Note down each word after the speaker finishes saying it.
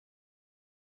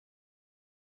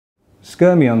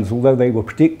Skyrmions, although they were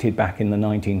predicted back in the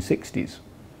 1960s,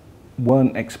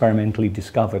 weren't experimentally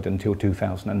discovered until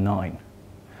 2009.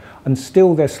 And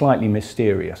still they're slightly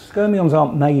mysterious. Skyrmions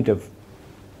aren't made of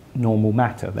normal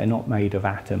matter. They're not made of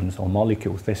atoms or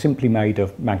molecules. They're simply made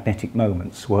of magnetic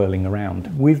moments swirling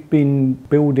around. We've been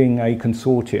building a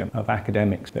consortium of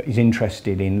academics that is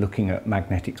interested in looking at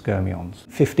magnetic skyrmions.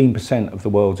 15% of the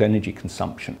world's energy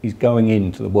consumption is going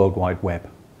into the World Wide Web.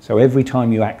 So every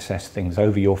time you access things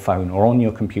over your phone or on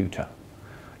your computer,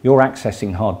 you're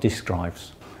accessing hard disk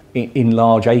drives in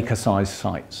large acre-sized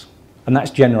sites. And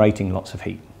that's generating lots of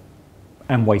heat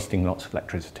and wasting lots of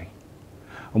electricity.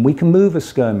 And we can move a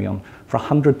skyrmion for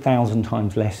 100,000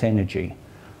 times less energy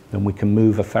than we can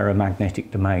move a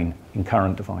ferromagnetic domain in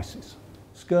current devices.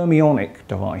 Skyrmionic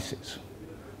devices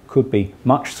could be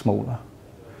much smaller,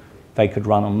 they could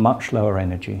run on much lower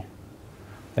energy,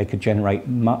 they could generate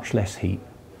much less heat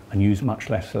and use much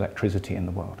less electricity in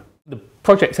the world. The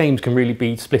project's aims can really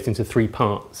be split into three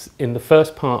parts. In the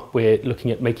first part, we're looking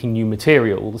at making new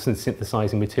materials and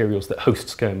synthesizing materials that host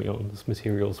skyrmions,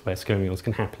 materials where skyrmions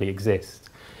can happily exist.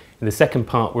 In the second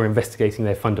part, we're investigating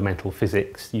their fundamental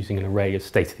physics using an array of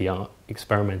state-of-the-art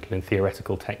experimental and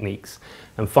theoretical techniques.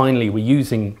 And finally, we're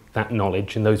using that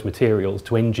knowledge and those materials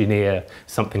to engineer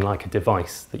something like a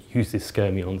device that uses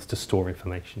skyrmions to store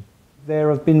information. There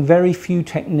have been very few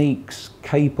techniques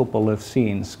capable of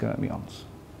seeing skyrmions.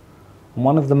 And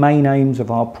one of the main aims of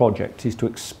our project is to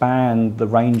expand the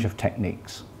range of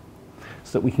techniques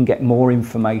so that we can get more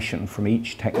information from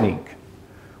each technique,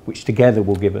 which together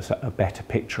will give us a better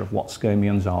picture of what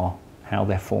skyrmions are, how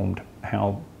they're formed,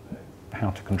 how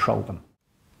to control them.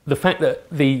 The fact that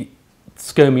the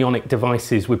skyrmionic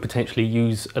devices would potentially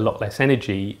use a lot less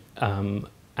energy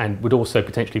and would also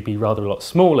potentially be rather a lot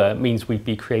smaller means we'd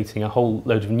be creating a whole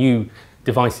load of new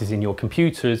devices in your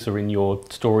computers or in your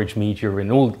storage media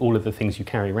and all of the things you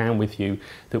carry around with you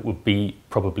that would be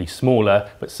probably smaller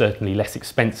but certainly less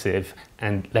expensive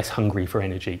and less hungry for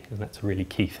energy, and that's a really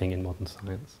key thing in modern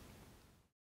science.